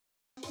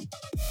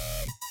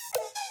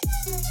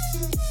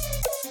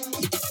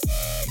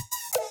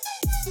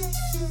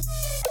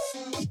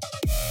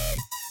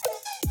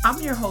I'm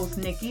your host,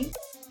 Nikki,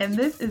 and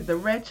this is the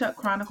Red Chuck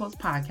Chronicles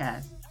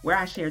podcast, where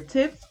I share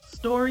tips,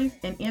 stories,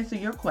 and answer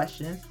your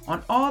questions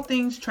on all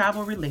things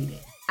travel related.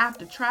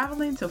 After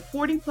traveling to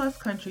 40 plus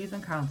countries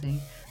and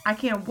counting, I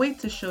can't wait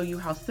to show you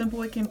how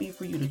simple it can be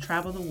for you to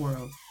travel the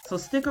world. So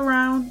stick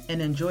around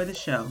and enjoy the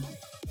show.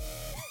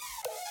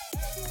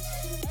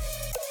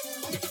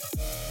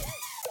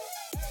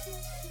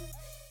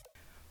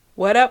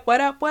 What up, what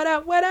up, what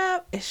up, what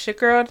up? It's your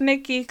girl,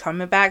 Nikki,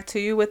 coming back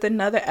to you with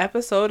another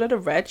episode of the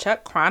Red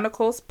Chuck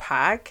Chronicles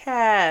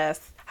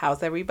podcast.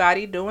 How's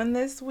everybody doing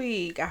this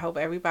week? I hope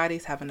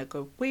everybody's having a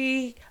good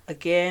week.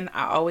 Again,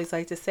 I always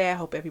like to say I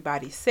hope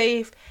everybody's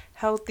safe,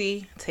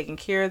 healthy, taking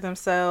care of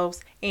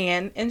themselves,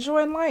 and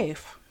enjoying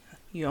life.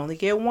 You only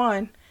get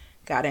one.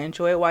 Gotta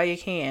enjoy it while you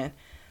can.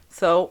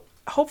 So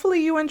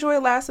hopefully you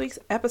enjoyed last week's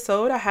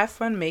episode. I had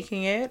fun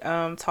making it,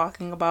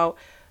 talking about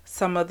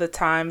some of the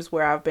times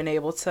where I've been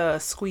able to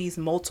squeeze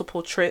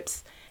multiple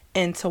trips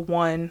into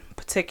one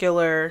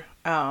particular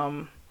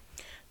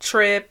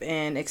trip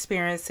and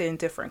experiencing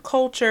different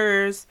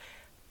cultures,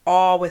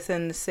 all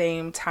within the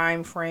same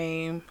time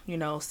frame,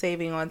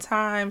 saving on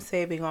time,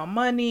 saving on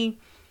money,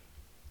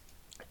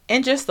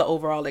 and just the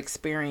overall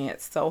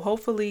experience. So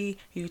hopefully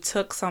you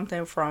took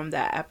something from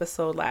that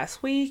episode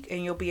last week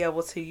and you'll be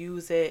able to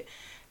use it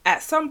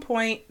at some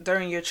point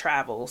during your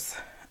travels.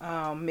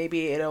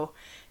 Maybe it'll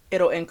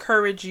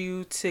encourage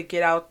you to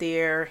get out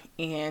there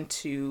and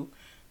to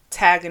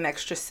tag an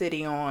extra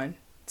city on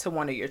to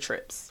one of your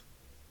trips.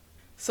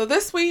 So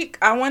this week,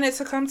 I wanted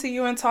to come to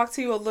you and talk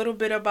to you a little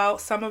bit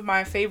about some of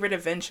my favorite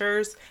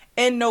adventures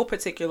in no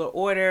particular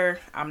order.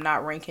 I'm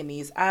not ranking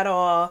these at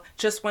all.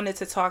 Just wanted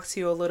to talk to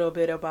you a little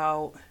bit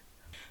about,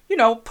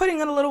 putting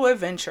in a little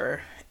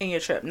adventure in your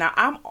trip. Now,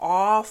 I'm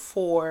all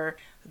for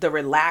the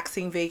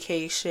relaxing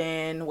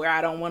vacation where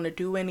I don't want to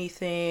do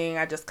anything.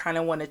 I just kind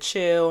of want to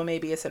chill.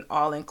 Maybe it's an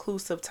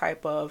all-inclusive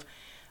type of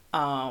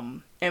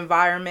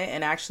environment.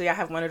 And actually, I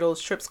have one of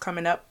those trips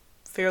coming up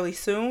fairly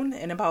soon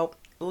in about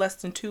less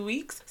than 2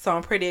 weeks. So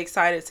I'm pretty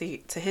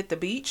excited to hit the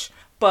beach.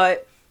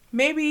 But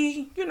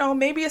maybe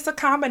it's a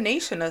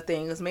combination of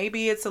things.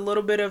 Maybe it's a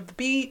little bit of the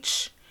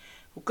beach,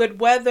 good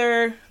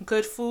weather,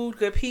 good food,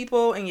 good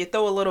people, and you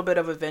throw a little bit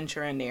of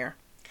adventure in there.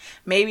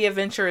 Maybe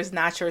adventure is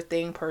not your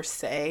thing per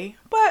se,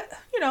 but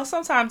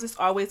sometimes it's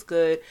always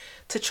good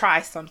to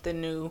try something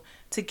new,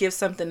 to give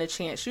something a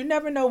chance. You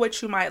never know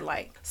what you might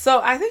like. So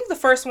I think the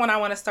first one I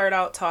want to start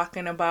out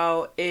talking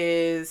about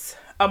is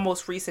a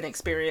most recent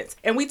experience.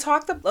 And we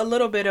talked a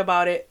little bit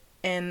about it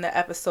in the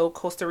episode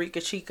Costa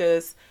Rica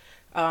Chicas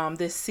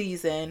this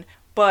season,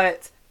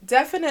 but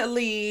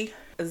definitely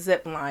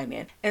zip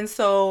lining. And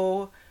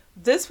so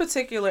this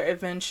particular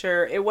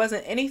adventure, it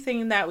wasn't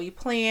anything that we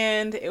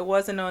planned. It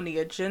wasn't on the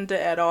agenda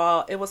at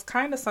all. It was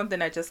kind of something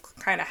that just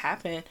kind of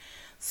happened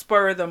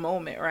spur of the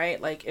moment,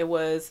 right? Like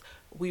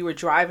we were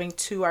driving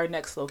to our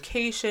next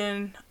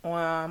location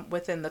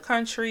within the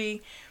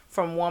country,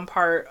 from one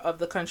part of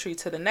the country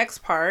to the next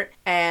part.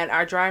 And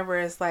our driver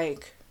is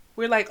like,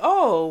 we're like,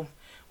 oh,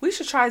 we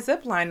should try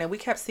ziplining. We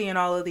kept seeing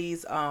all of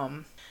these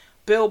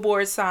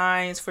billboard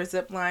signs for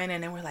zip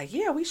lining, and we're like,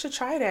 yeah, we should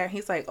try that.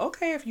 He's like,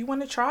 okay, if you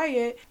want to try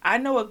it, I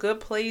know a good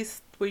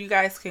place where you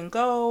guys can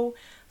go.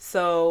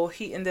 So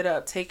he ended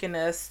up taking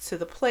us to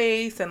the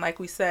place, and like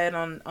we said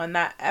on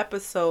that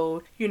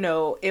episode,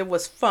 it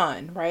was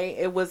fun, right?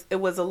 It was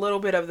a little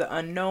bit of the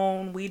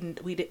unknown.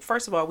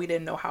 First of all, we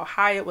didn't know how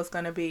high it was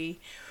going to be.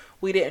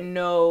 We didn't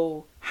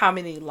know how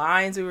many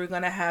lines we were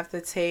going to have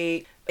to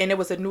take. And it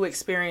was a new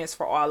experience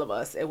for all of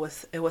us. It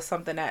was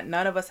something that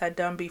none of us had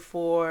done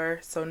before.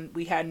 So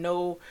we had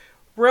no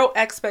real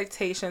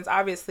expectations.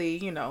 Obviously,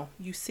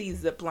 you see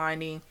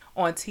ziplining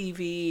on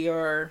TV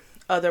or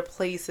other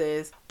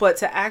places, but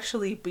to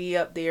actually be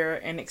up there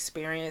and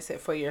experience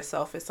it for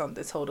yourself is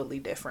something totally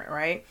different,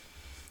 right?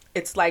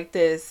 It's like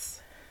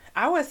this,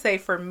 I would say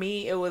for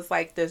me, it was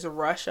like this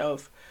rush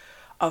of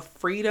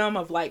freedom,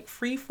 of like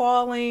free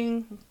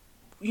falling,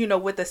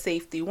 with the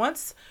safety.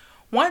 Once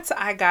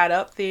I got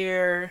up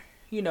there,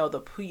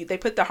 they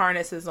put the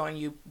harnesses on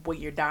you when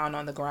you're down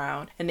on the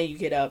ground, and then you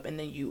get up and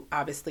then you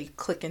obviously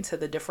click into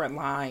the different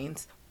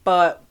lines.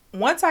 But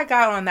once I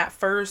got on that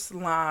first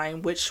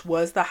line, which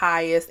was the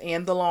highest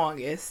and the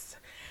longest,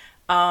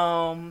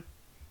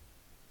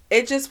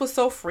 it just was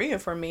so freeing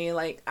for me.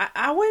 Like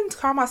I wouldn't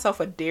call myself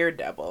a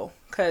daredevil,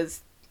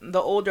 because the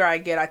older I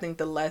get, I think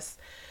the less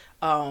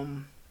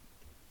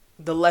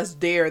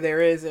dare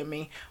there is in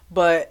me.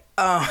 But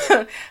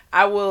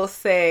I will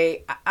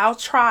say I'll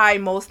try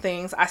most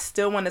things. I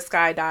still want to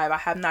skydive. I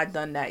have not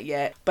done that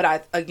yet.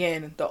 But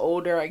the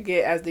older I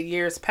get, as the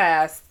years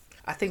pass,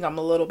 I think I'm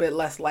a little bit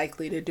less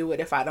likely to do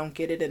it if I don't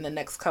get it in the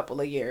next couple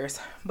of years.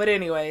 But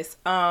anyways,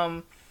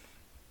 I'm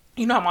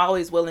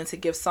always willing to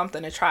give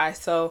something a try.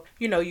 So,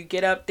 you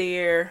get up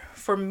there.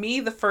 For me,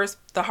 the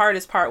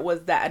hardest part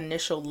was that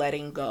initial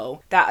letting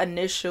go, that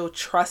initial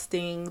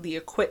trusting the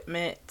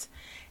equipment,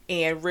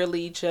 and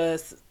really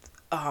just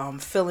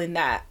feeling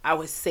that I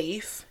was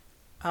safe.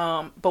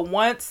 But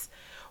once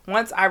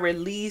I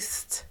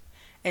released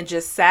and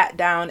just sat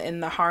down in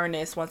the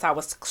harness once I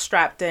was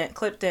clipped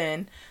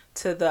in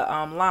to the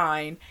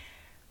line,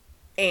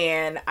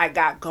 and I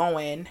got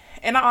going.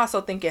 And I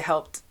also think it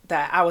helped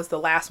that I was the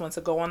last one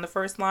to go on the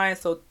first line,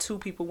 so 2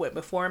 people went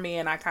before me,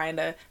 and I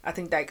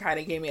think that kind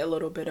of gave me a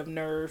little bit of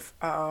nerve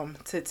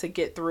to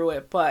get through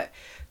it. But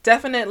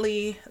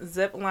definitely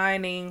zip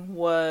lining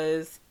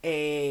was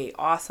a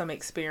awesome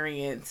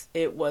experience.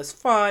 It was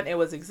fun, it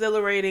was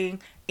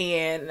exhilarating,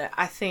 and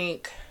I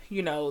think,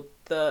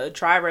 the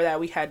driver that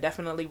we had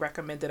definitely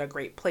recommended a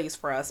great place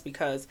for us,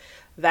 because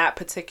that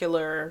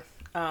particular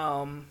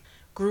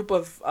group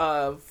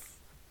of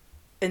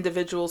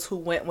individuals who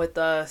went with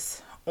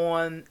us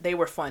they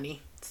were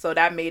funny. So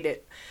that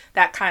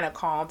kind of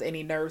calmed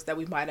any nerves that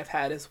we might have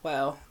had as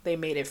well. They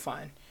made it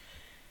fun.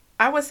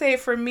 I would say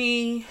for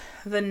me,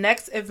 the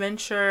next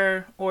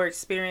adventure or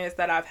experience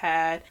that I've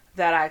had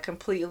that I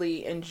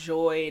completely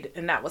enjoyed,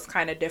 and that was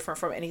kind of different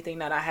from anything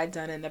that I had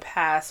done in the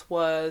past,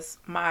 was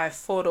my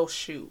photo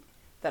shoot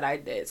that I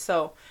did.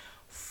 So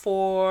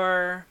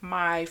for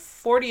my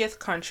 40th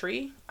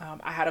country,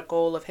 I had a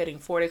goal of hitting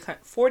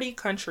 40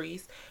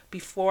 countries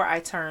before I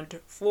turned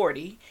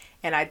 40.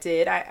 And I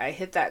did. I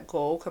hit that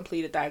goal,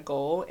 completed that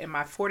goal. And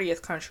my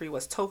 40th country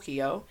was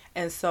Tokyo.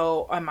 And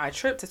so on my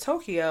trip to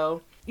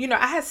Tokyo,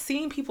 I had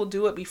seen people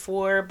do it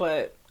before,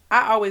 but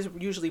I always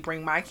usually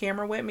bring my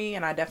camera with me.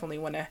 And I definitely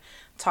want to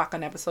talk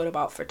an episode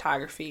about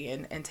photography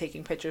and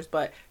taking pictures.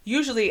 But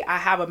usually I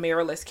have a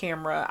mirrorless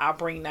camera. I'll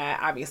bring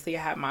that. Obviously,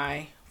 I have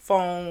my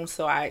phone,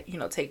 so I,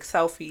 take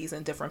selfies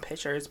and different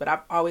pictures. But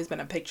I've always been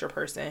a picture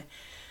person.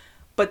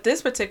 But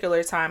this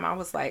particular time, I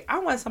was like, I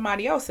want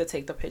somebody else to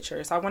take the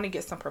pictures. I want to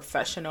get some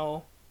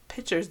professional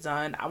pictures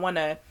done. I want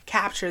to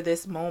capture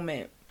this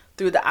moment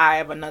through the eye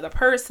of another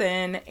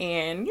person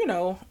and,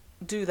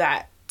 do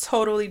that.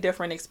 Totally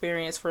different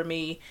experience for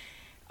me,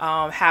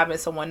 having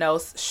someone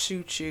else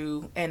shoot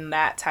you in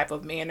that type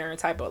of manner,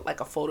 type of like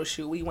a photo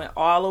shoot. We went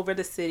all over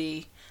the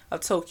city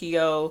of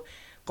Tokyo,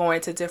 going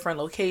to different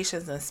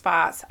locations and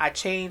spots. I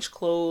changed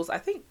clothes, I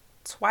think,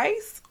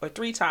 twice or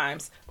 3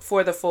 times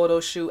for the photo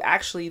shoot.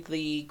 Actually,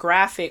 the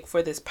graphic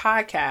for this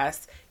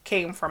podcast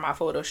came from my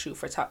photo shoot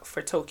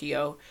for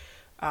Tokyo.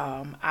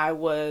 I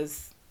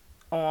was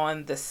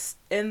in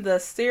the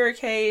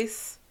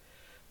staircase,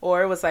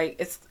 or it was like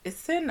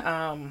it's in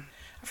I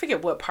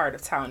forget what part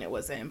of town it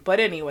was in, but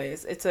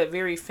anyways, it's a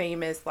very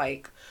famous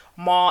like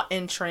mall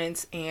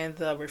entrance, and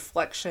the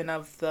reflection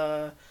of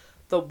the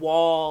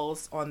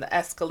walls on the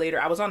escalator.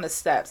 I was on the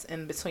steps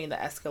in between the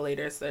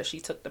escalators that she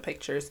took the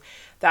pictures.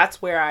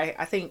 That's where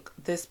I think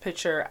this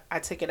picture, I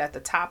took it at the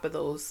top of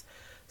those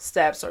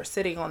steps, or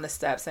sitting on the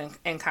steps,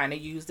 and kind of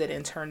used it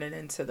and turned it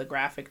into the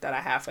graphic that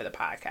I have for the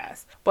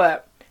podcast.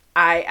 But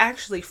I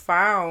actually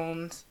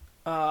found,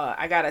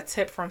 I got a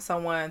tip from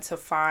someone to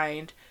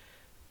find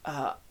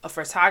a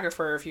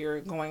photographer. If you're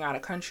going out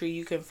of country,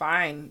 you can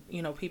find,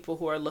 people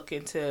who are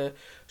looking to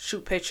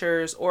shoot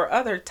pictures or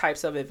other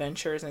types of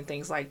adventures and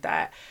things like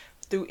that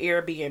through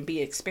Airbnb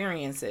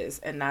experiences.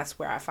 And that's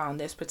where I found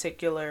this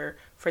particular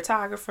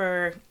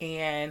photographer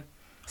and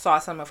saw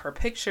some of her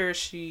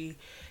pictures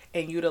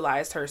and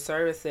utilized her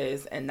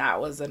services. And that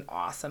was an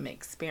awesome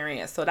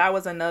experience. So that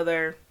was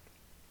another,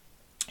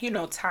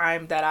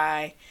 time that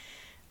I,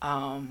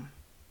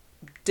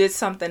 did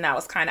something that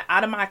was kind of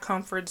out of my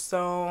comfort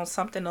zone,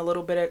 something a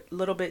little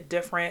bit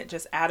different,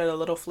 just added a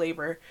little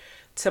flavor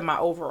to my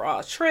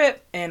overall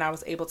trip, and I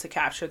was able to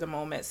capture the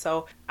moment.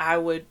 So I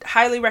would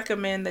highly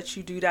recommend that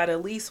you do that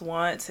at least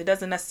once. It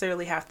doesn't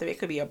necessarily have to, it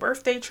could be a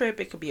birthday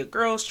trip, it could be a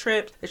girl's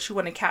trip that you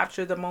want to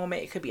capture the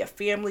moment, it could be a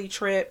family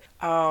trip,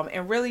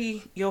 and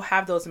really you'll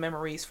have those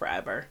memories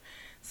forever.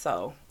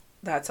 So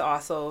that's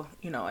also,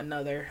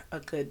 another a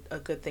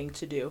good thing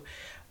to do.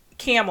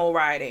 Camel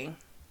riding.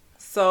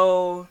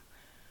 So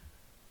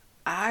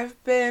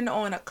I've been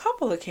on a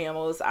couple of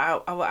camels.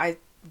 I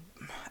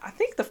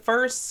think the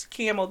first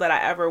camel that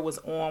I ever was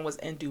on was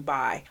in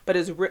Dubai, but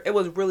it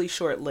was really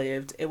short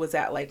lived. It was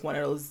at like one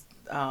of those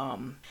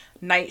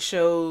night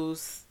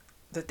shows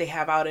that they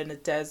have out in the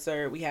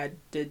desert. We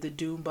did the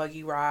dune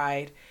buggy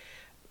ride.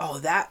 Oh,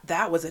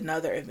 that was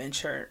another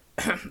adventure.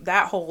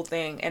 That whole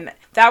thing, and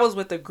that was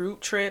with the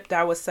group trip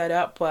that was set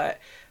up, but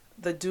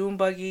the dune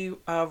buggy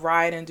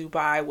ride in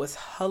Dubai was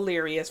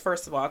hilarious.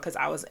 First of all, because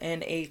I was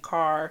in a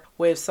car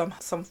with some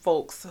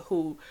folks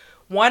who,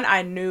 one,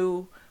 I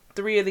knew.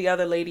 3 of the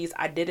other ladies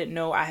I didn't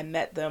know. I had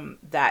met them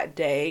that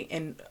day,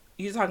 and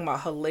you're talking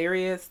about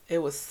hilarious. It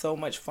was so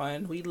much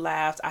fun. We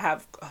laughed. I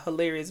have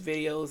hilarious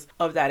videos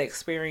of that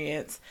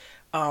experience,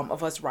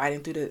 of us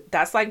riding through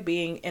that's like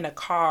being in a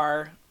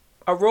car,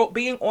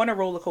 being on a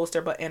roller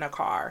coaster, but in a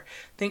car.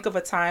 Think of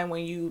a time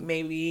when you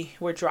maybe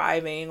were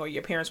driving, or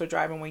your parents were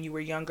driving when you were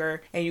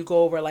younger, and you go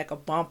over like a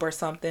bump or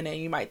something, and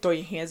you might throw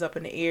your hands up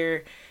in the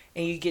air,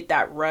 and you get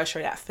that rush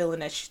or that feeling,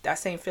 that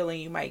same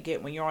feeling you might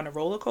get when you're on a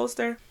roller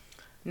coaster.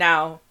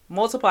 Now,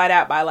 multiply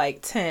that by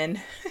like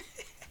 10,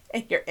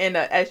 and you're in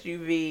an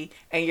SUV,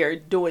 and you're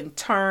doing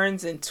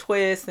turns and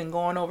twists and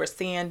going over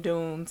sand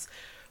dunes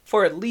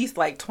for at least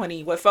like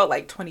what felt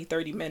like 20,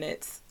 30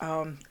 minutes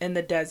in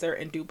the desert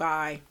in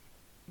Dubai.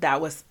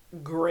 That was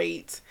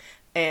great.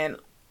 And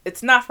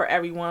it's not for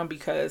everyone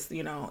because,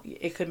 you know,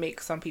 it could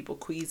make some people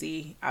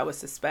queasy, I would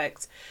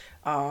suspect.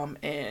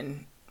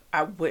 And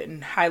I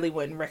highly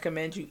wouldn't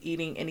recommend you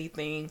eating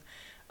anything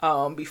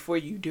before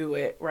you do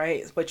it,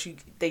 right? But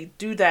they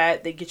do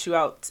that. They get you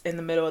out in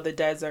the middle of the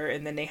desert,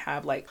 and then they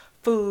have like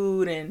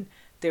food, and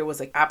there was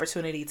like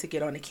opportunity to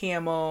get on a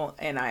camel,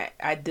 and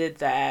I did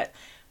that.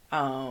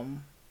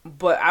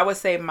 But I would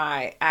say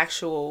my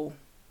actual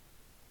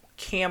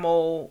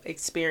camel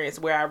experience,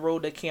 where I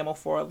rode a camel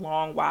for a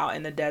long while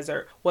in the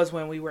desert, was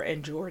when we were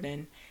in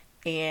Jordan.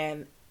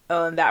 And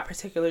on that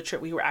particular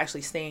trip, we were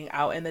actually staying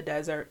out in the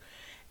desert,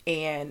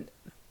 and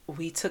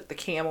we took the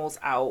camels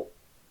out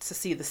to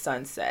see the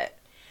sunset,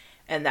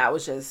 and that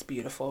was just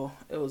beautiful.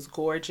 It was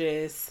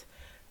gorgeous.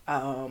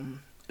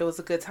 It was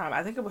a good time.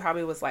 I think it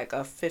probably was like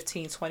a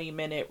 15-20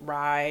 minute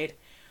ride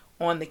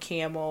on the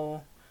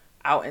camel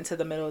out into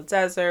the middle of the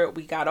desert.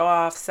 We got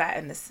off, sat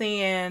in the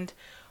sand,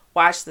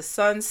 watched the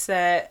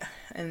sunset,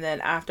 and then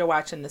after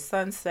watching the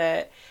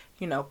sunset,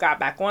 you know, got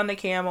back on the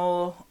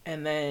camel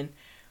and then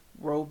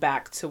rode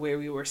back to where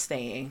we were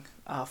staying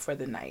for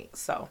the night.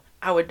 So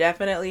I would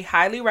definitely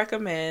highly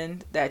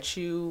recommend that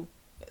you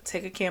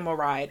take a camel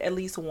ride at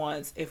least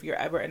once if you're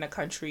ever in a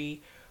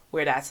country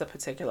where that's a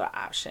particular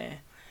option.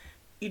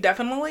 You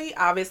definitely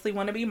obviously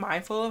want to be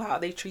mindful of how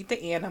they treat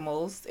the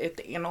animals. If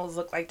the animals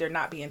look like they're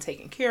not being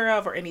taken care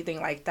of or anything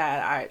like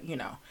that,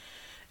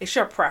 it's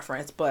your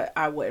preference, but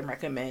I wouldn't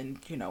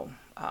recommend,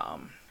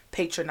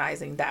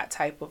 patronizing that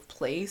type of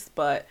place.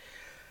 But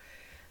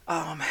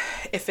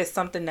if it's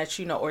something that,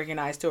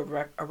 organized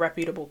to a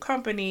reputable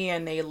company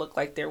and they look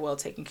like they're well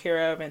taken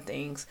care of and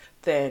things,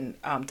 then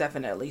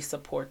definitely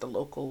support the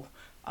local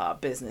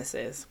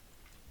businesses.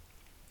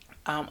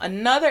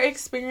 Another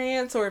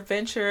experience or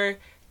adventure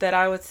that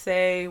I would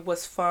say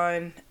was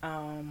fun,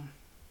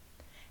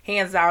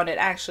 hands down, it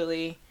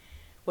actually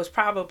was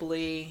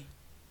probably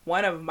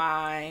one of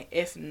my,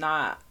 if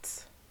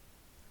not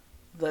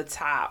the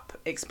top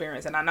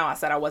experience. And I know I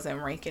said I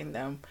wasn't ranking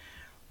them,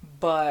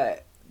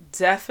 but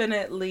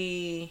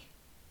definitely,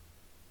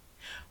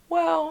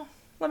 well,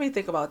 let me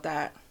think about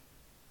that.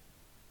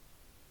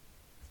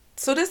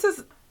 So this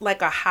is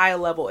like a high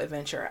level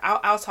adventure.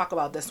 I'll talk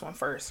about this one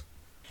first.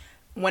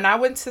 When I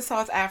went to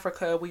South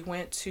Africa, we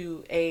went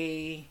to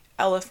a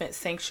elephant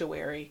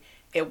sanctuary.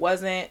 It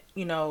wasn't,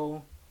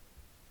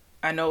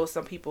 I know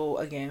some people,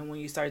 again, when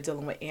you start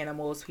dealing with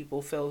animals,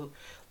 people feel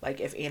like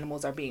if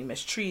animals are being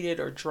mistreated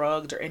or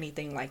drugged or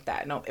anything like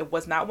that. No, it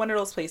was not one of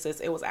those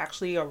places. It was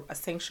actually a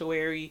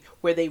sanctuary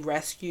where they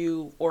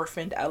rescue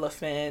orphaned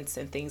elephants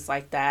and things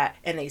like that.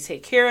 And they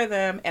take care of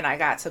them. And I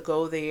got to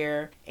go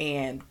there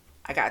and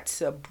I got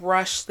to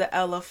brush the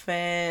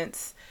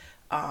elephants.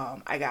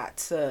 I got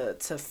to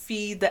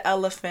feed the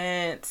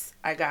elephants.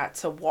 I got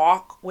to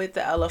walk with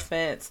the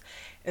elephants.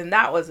 And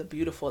that was a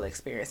beautiful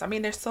experience. I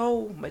mean, they're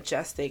so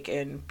majestic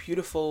and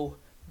beautiful,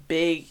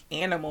 big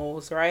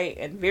animals, right?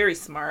 And very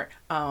smart.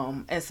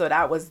 And so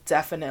that was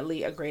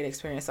definitely a great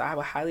experience. So I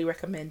would highly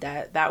recommend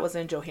that. That was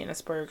in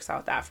Johannesburg,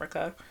 South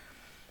Africa.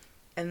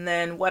 And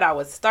then what I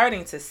was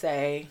starting to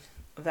say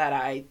that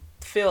I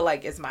feel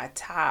like is my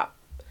top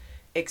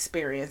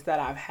experience that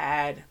I've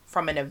had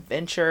from an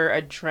adventure,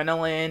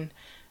 adrenaline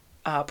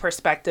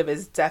perspective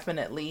is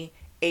definitely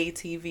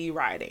ATV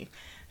riding.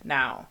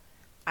 Now,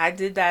 I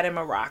did that in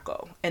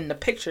Morocco, and the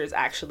pictures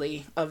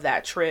actually of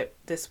that trip,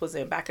 this was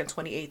back in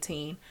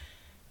 2018.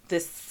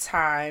 This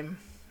time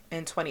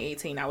in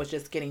 2018, I was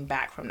just getting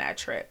back from that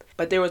trip.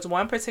 But there was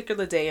one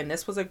particular day, and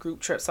this was a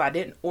group trip, so I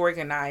didn't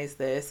organize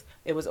this.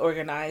 It was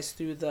organized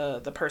through the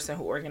person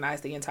who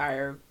organized the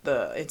entire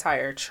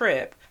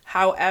trip.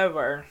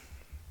 However,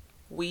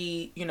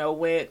 we,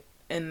 went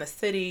in the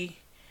city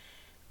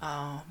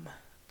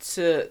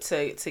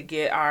to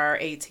get our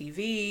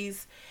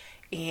ATVs,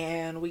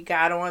 and we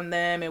got on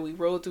them and we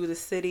rode through the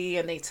city,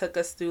 and they took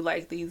us through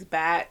like these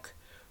back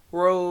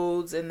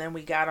roads, and then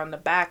we got on the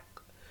back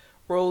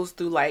roads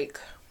through like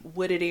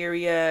wooded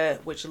area,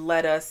 which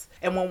led us.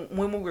 And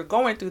when we were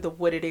going through the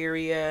wooded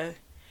area,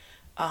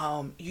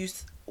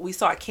 we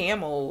saw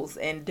camels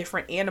and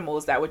different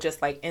animals that were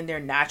just like in their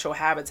natural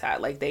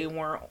habitat. Like they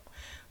weren't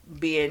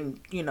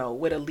being,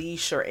 with a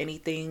leash or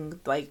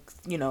anything, like,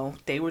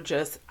 they were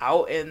just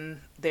out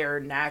in their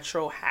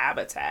natural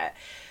habitat.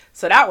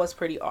 So that was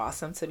pretty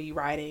awesome to be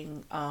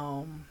riding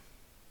by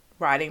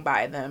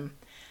them,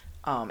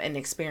 and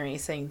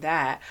experiencing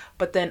that.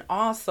 But then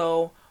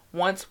also,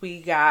 once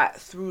we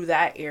got through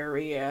that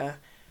area,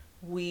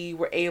 we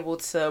were able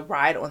to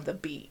ride on the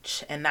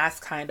beach. And that's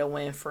kind of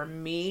when, for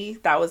me,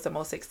 that was the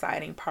most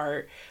exciting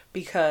part,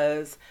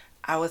 because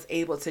I was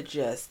able to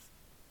just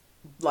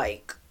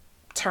like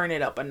turn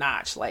it up a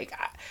notch. Like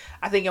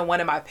I think in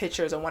one of my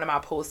pictures or one of my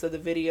posts of the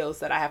videos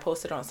that I had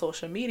posted on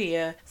social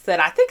media said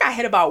I think I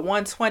hit about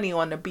 120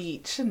 on the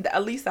beach, and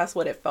at least that's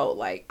what it felt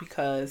like,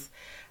 because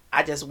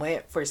I just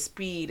went for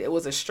speed. It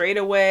was a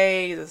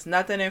straightaway. There's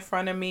nothing in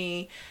front of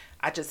me.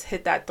 I just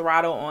hit that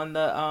throttle on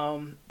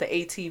the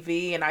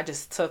ATV and I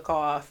just took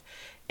off.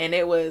 And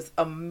it was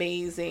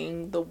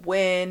amazing. The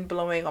wind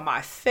blowing on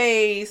my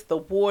face, the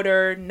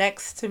water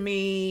next to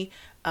me.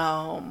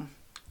 I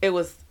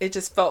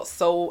just felt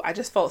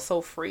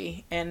so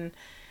free. And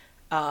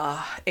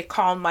it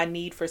calmed my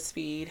need for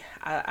speed.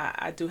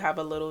 I do have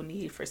a little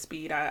need for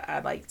speed. I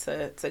like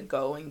to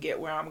go and get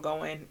where I'm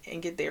going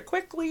and get there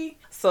quickly.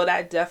 So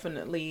that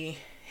definitely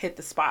hit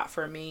the spot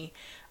for me.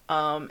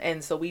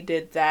 And so we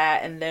did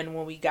that. And then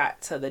when we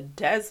got to the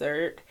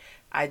desert,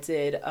 I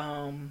did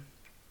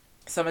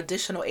some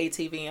additional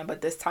ATVing,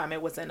 but this time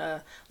it was in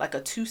a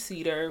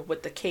 2-seater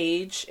with the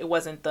cage. It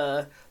wasn't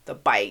the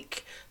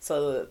bike.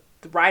 So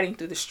riding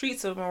through the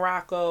streets of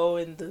Morocco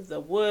and the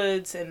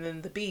woods and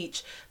then the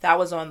beach, that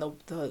was on the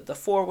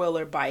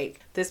 4-wheeler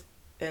bike.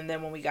 And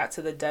then when we got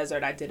to the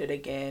desert, I did it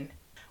again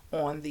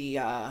on the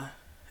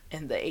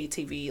in the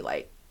ATV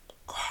like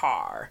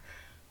car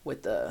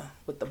with the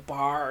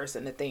bars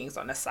and the things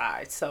on the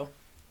side. So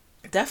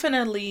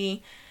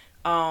definitely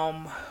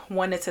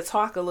wanted to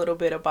talk a little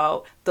bit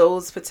about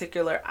those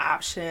particular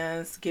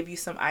options, give you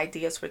some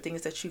ideas for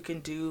things that you can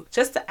do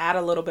just to add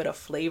a little bit of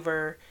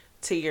flavor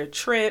to your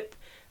trip.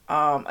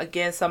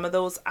 Again, some of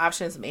those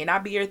options may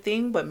not be your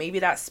thing, but maybe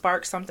that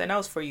sparks something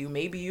else for you.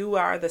 Maybe you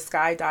are the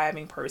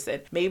skydiving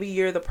person. Maybe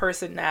you're the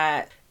person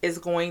that is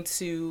going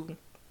to,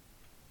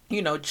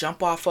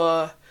 jump off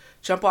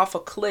a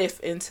cliff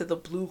into the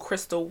blue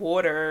crystal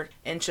water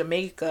in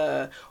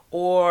Jamaica,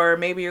 or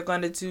maybe you're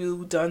going to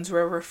do Dunn's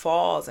River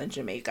Falls in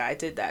Jamaica. I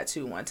did that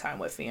too one time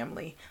with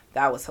family.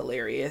 That was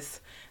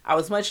hilarious. I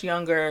was much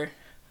younger.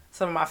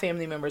 Some of my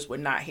family members were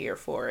not here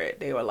for it.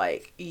 They were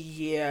like,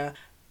 yeah,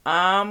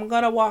 I'm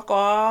going to walk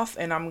off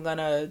and I'm going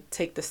to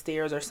take the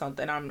stairs or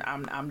something.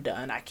 I'm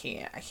done. I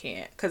can't.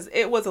 Because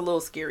it was a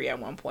little scary at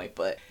one point,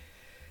 but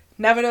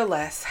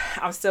nevertheless,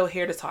 I'm still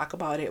here to talk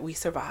about it. We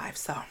survived.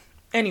 So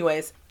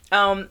anyways,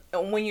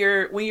 when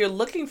you're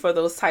looking for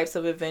those types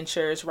of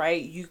adventures,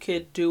 right, you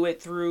could do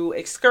it through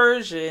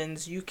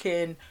excursions. You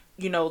can,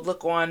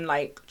 look on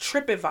like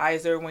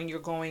TripAdvisor when you're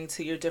going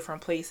to your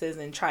different places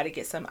and try to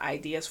get some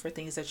ideas for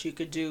things that you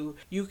could do.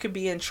 You could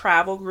be in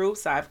travel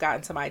groups. I've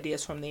gotten some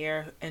ideas from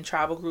there in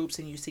travel groups,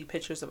 and you see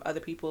pictures of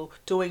other people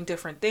doing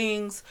different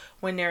things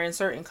when they're in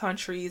certain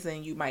countries,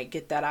 and you might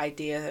get that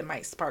idea that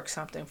might spark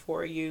something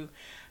for you.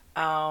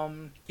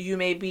 You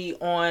may be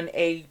on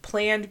a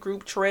planned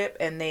group trip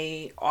and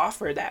they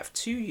offer that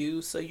to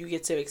you, so you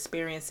get to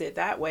experience it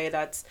that way.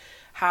 That's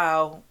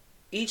how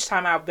each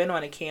time I've been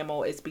on a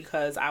camel, it's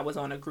because I was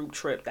on a group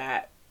trip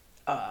that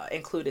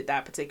included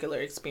that particular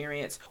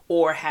experience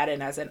or had it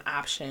as an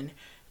option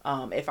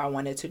if I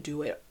wanted to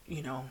do it,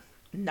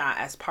 not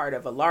as part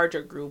of a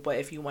larger group, but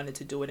if you wanted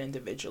to do it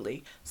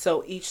individually.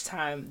 So each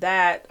time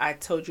that I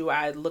told you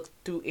I looked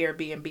through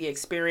Airbnb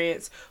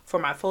Experience for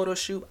my photo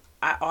shoot,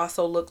 I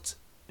also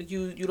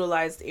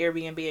utilized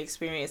Airbnb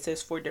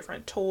experiences for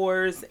different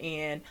tours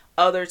and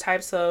other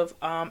types of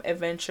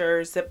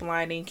adventures.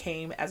 Ziplining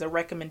came as a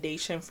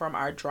recommendation from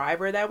our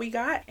driver that we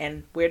got.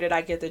 And where did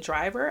I get the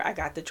driver? I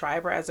got the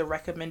driver as a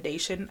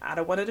recommendation out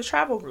of one of the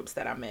travel groups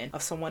that I'm in,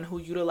 of someone who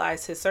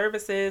utilized his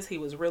services. He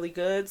was really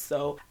good.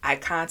 So I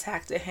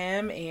contacted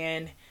him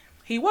and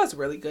he was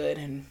really good.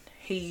 And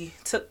he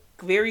took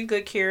very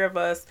good care of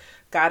us,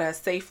 got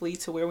us safely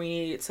to where we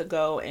needed to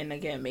go, and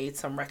again made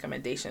some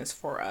recommendations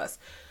for us.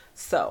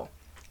 So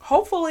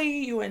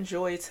hopefully you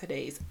enjoyed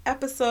today's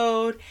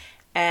episode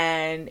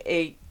and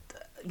it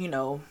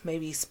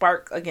maybe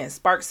spark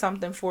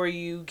something for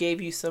you,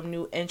 gave you some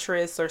new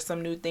interests or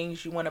some new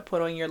things you want to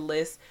put on your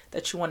list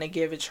that you want to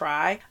give a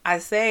try. I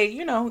say,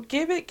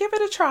 give it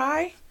a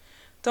try.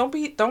 Don't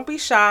be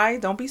shy,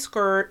 don't be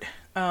scared.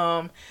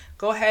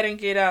 Go ahead and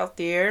get out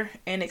there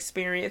and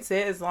experience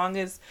it, as long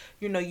as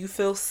you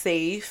feel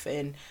safe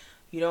and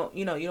you don't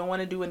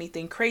want to do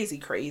anything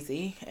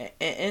crazy and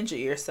injure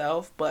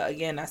yourself. But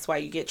again, that's why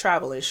you get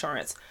travel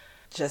insurance,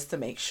 just to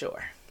make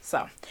sure.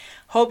 So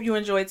hope you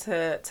enjoyed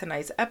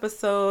tonight's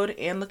episode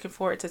and looking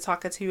forward to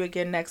talking to you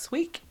again next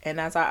week. And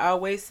as I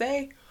always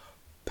say,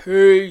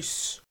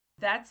 peace.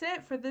 That's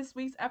it for this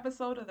week's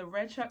episode of the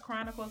Red Truck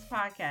Chronicles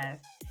podcast.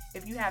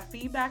 If you have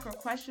feedback or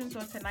questions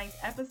on tonight's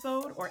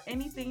episode or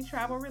anything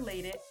travel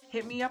related,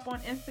 hit me up on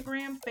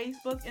Instagram,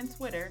 Facebook, and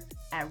Twitter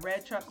at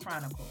Red Truck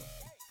Chronicles.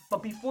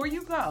 But before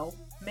you go,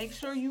 make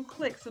sure you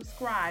click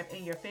subscribe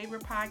in your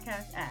favorite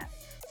podcast app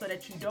so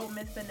that you don't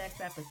miss the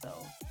next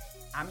episode.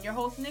 I'm your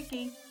host,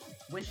 Nikki,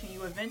 wishing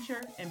you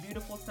adventure and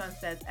beautiful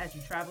sunsets as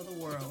you travel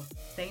the world.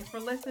 Thanks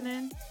for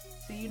listening.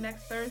 See you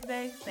next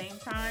Thursday, same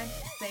time,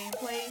 same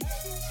place.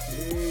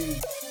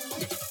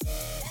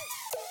 Peace.